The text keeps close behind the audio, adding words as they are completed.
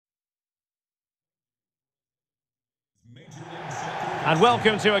and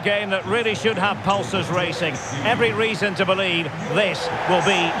welcome to a game that really should have pulses racing. Every reason to believe this will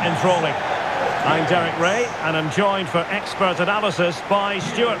be enthralling. I'm Derek Ray, and I'm joined for expert analysis by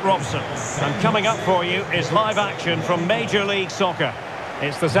Stuart Robson. And coming up for you is live action from Major League Soccer.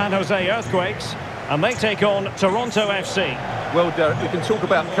 It's the San Jose Earthquakes, and they take on Toronto FC. Well, Derek, we can talk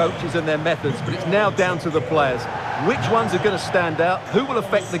about coaches and their methods, but it's now down to the players. Which ones are going to stand out, who will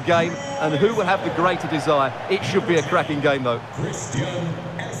affect the game, and who will have the greater desire? It should be a cracking game, though. Christian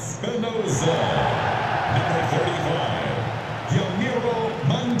Espinoza, number 35, Yamiro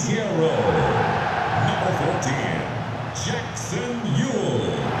Monteiro, number 14, Jackson Ewell.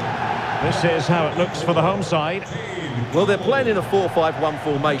 This is how it looks for the home side. Well, they're playing in a 4-5-1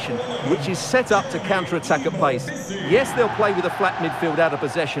 formation, which is set up to counter-attack at pace. Yes, they'll play with a flat midfield out of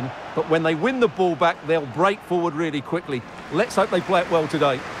possession, but when they win the ball back, they'll break forward really quickly. Let's hope they play it well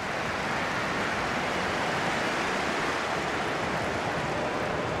today.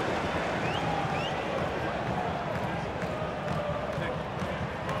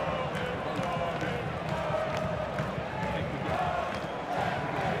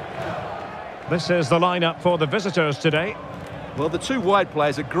 This is the lineup for the visitors today. Well, the two wide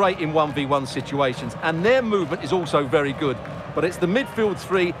players are great in 1v1 situations, and their movement is also very good. But it's the midfield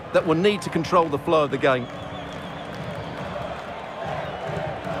three that will need to control the flow of the game.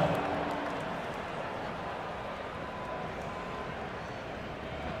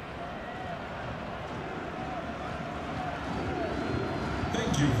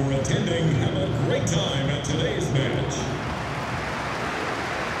 Thank you for attending. Have a great time at today's match.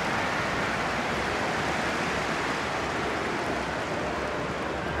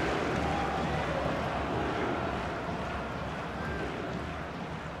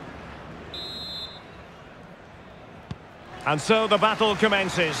 And so the battle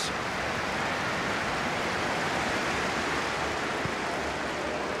commences.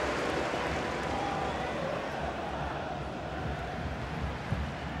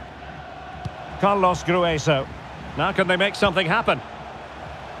 Carlos Grueso. Now can they make something happen?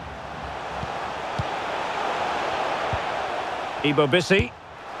 Ibo Bissi.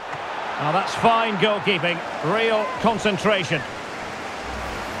 Now that's fine goalkeeping. Real concentration.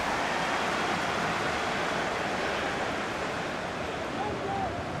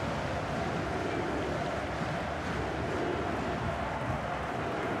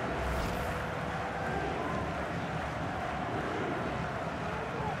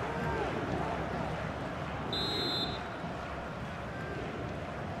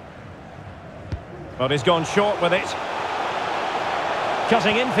 But he's gone short with it.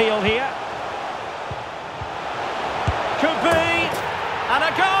 Cutting infield here. Could be! And a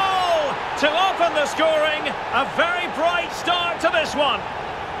goal! To open the scoring. A very bright start to this one.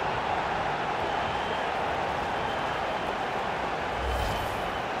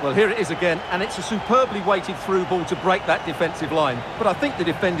 Well, here it is again, and it's a superbly weighted through ball to break that defensive line. But I think the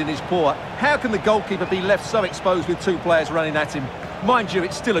defending is poor. How can the goalkeeper be left so exposed with two players running at him? Mind you,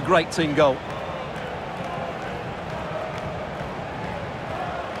 it's still a great team goal.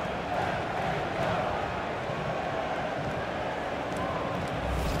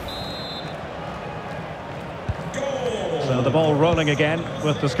 So the ball rolling again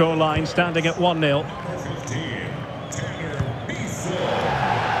with the scoreline standing at 1-0.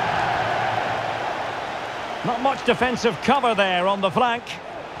 Not much defensive cover there on the flank.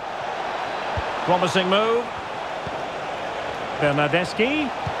 Promising move.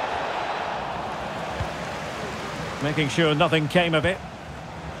 Bernardeschi. Making sure nothing came of it.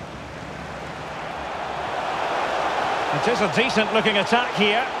 It is a decent looking attack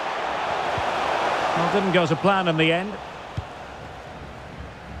here. Well, didn't go to plan in the end.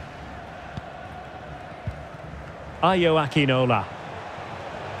 Ayo Akinola.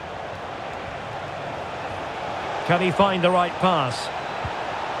 Can he find the right pass?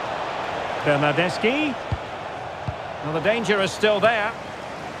 Bernardeschi. Well, the danger is still there.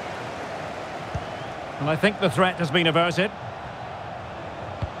 And I think the threat has been averted.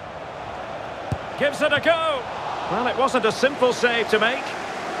 Gives it a go. Well, it wasn't a simple save to make.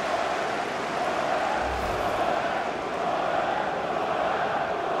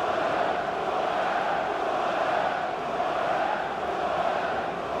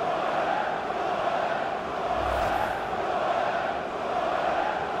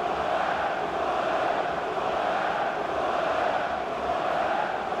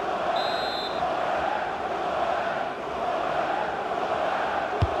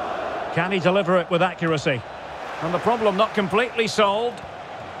 Can he deliver it with accuracy? And the problem not completely solved.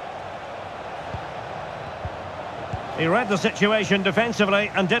 He read the situation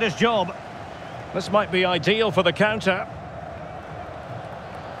defensively and did his job. This might be ideal for the counter.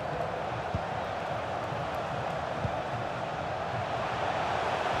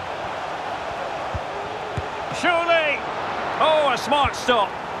 Oh, a smart stop.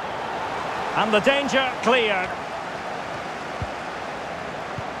 And the danger cleared.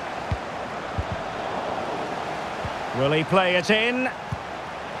 Will he play it in?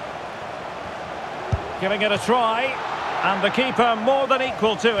 Giving it a try. And the keeper more than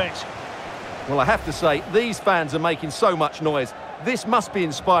equal to it. Well, I have to say, these fans are making so much noise. This must be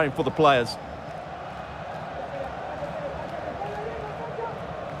inspiring for the players.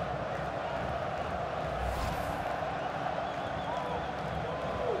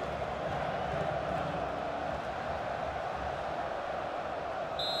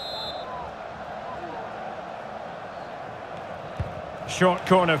 Short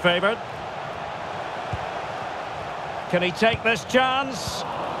corner favoured. Can he take this chance?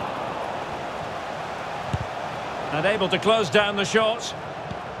 And able to close down the shot.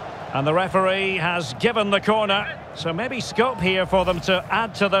 And the referee has given the corner. So maybe scope here for them to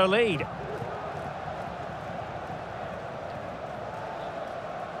add to their lead.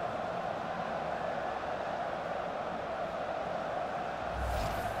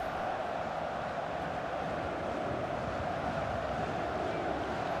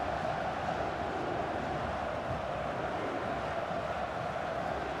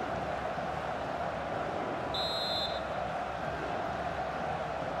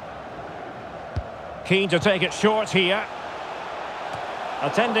 Keen to take it short here.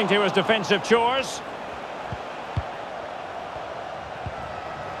 Attending to his defensive chores.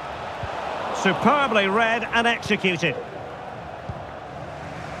 Superbly read and executed.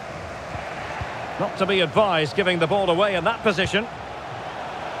 Not to be advised giving the ball away in that position.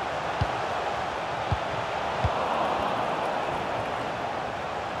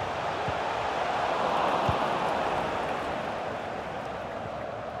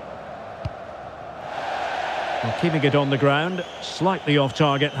 Well, keeping it on the ground, slightly off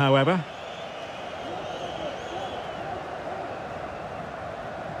target, however.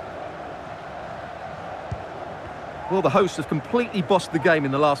 Well, the hosts have completely bossed the game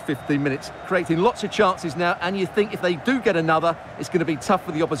in the last 15 minutes, creating lots of chances now, and you think if they do get another, it's going to be tough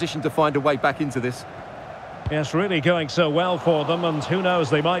for the opposition to find a way back into this. Yes, really going so well for them, and who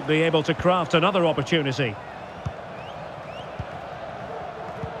knows, they might be able to craft another opportunity.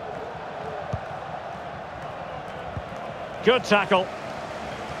 Good tackle.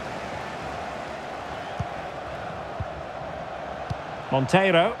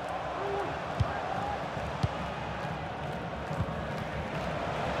 Monteiro.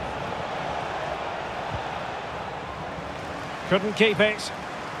 Couldn't keep it.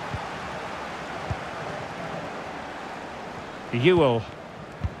 Ewell.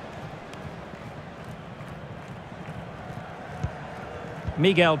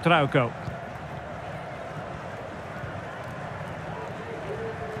 Miguel Trauco.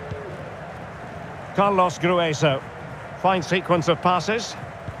 Carlos Grueso. Fine sequence of passes.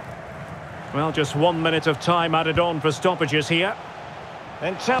 Well, just 1 minute of time added on for stoppages here.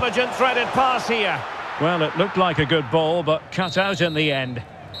 Intelligent threaded pass here. Well, it looked like a good ball, but cut out in the end.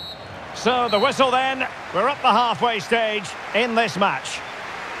 So, the whistle then. We're at the halfway stage in this match.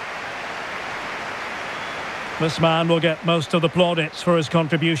 This man will get most of the plaudits for his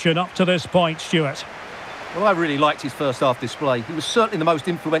contribution up to this point, Stuart. Well, I really liked his first half display. He was certainly the most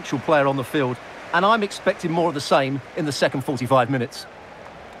influential player on the field, and I'm expecting more of the same in the second 45 minutes.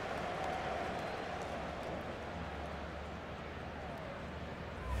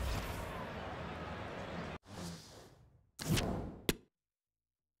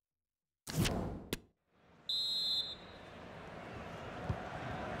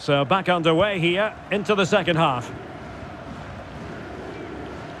 So back underway here into the second half.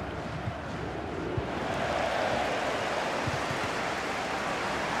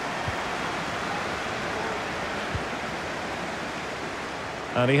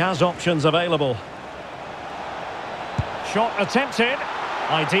 And he has options available. Shot attempted.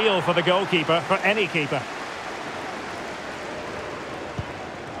 Ideal for the goalkeeper, for any keeper.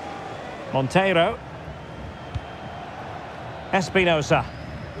 Monteiro. Espinosa.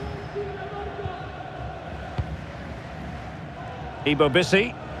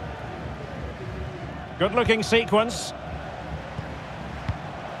 Ibobisi. Good-looking sequence.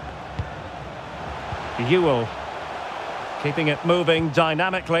 Ewell. Keeping it moving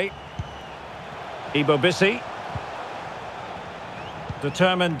dynamically. Ibobisi.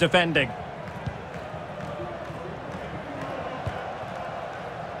 Determined defending.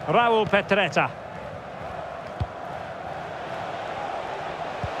 Raul Petretta.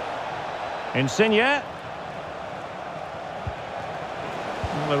 Insigne.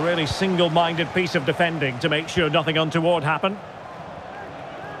 Well, a really single-minded piece of defending to make sure nothing untoward happened.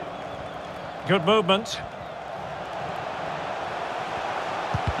 Good movement.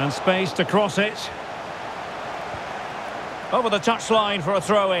 And space to cross it. Over the touchline for a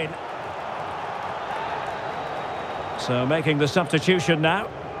throw-in. So making the substitution now.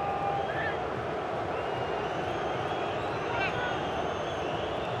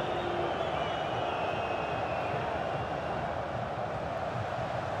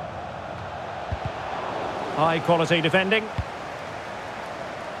 High quality defending.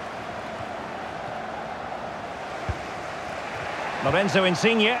 Lorenzo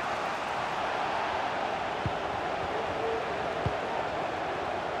Insigne.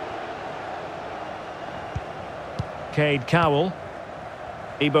 Cade Cowell.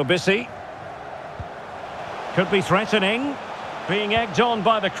 Ibo Bissi. Could be threatening. Being egged on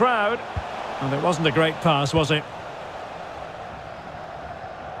by the crowd. And it wasn't a great pass, was it?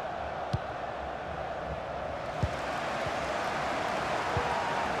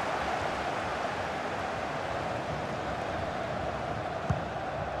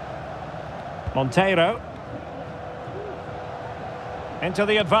 Monteiro. Into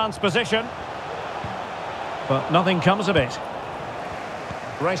the advanced position. But nothing comes of it.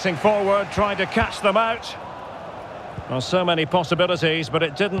 Racing forward, trying to catch them out. Well, so many possibilities, but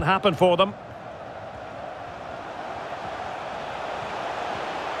it didn't happen for them.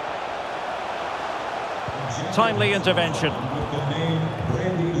 Timely intervention. With the name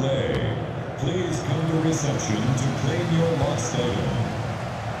Brandy Lay, please come to reception to claim your lost item.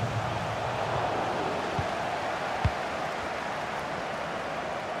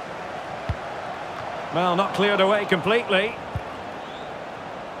 Well, not cleared away completely.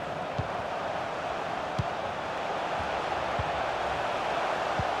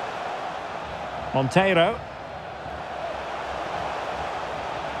 Monteiro.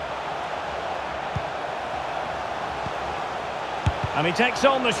 And he takes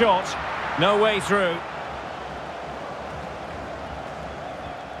on the shot. No way through.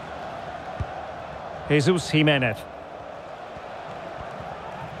 Jesus Jimenez.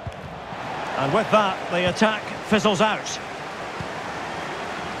 And with that, the attack fizzles out.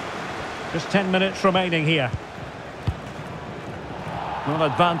 Just 10 minutes remaining here. Well,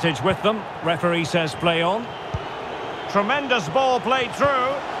 advantage with them. Referee says play on. Tremendous ball played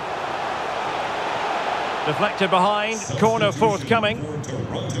through. Deflected behind. Corner forthcoming. For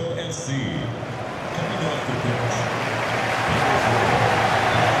Toronto FC. Coming off the pitch.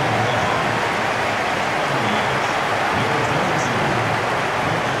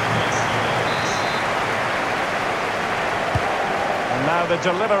 And now the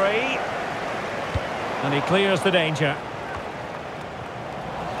delivery. And he clears the danger.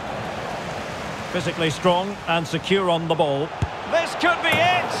 Physically strong and secure on the ball. This could be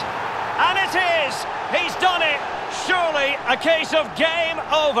it! And it is! He's done it! Surely a case of game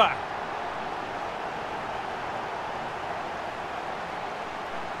over.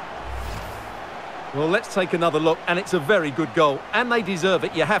 Well, let's take another look, and it's a very good goal. And they deserve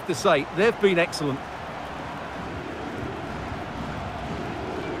it, you have to say. They've been excellent.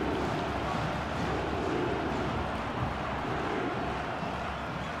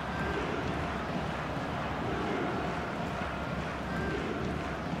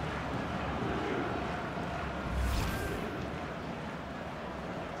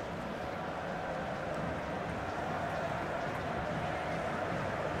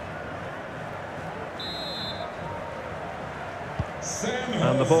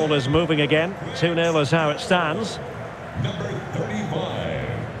 And the ball is moving again. 2-0 is how it stands. Number 35,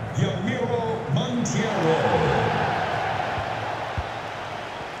 Yamiro Monteiro.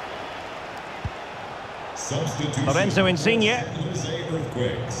 Substitution. Lorenzo Insigne. Jose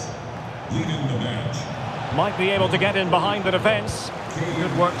Earthquakes. Leading the match. Might be able to get in behind the defence.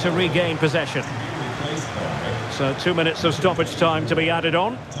 Good work to regain possession. Replaced by So 2 minutes of stoppage time to be added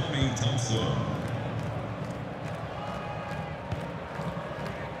on. Tommy Thompson.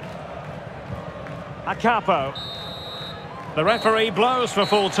 Acapo. The referee blows for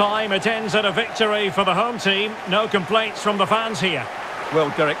full time. It ends at a victory for the home team. No complaints from the fans here.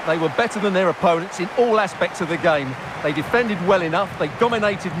 Well, Derek, they were better than their opponents in all aspects of the game. They defended well enough, they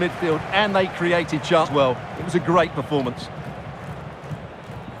dominated midfield, and they created chances well. It was a great performance.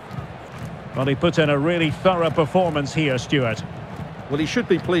 Well, he put in a really thorough performance here, Stuart. Well, he should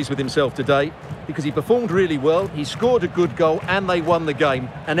be pleased with himself today because he performed really well, he scored a good goal, and they won the game.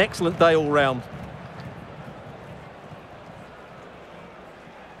 An excellent day all round.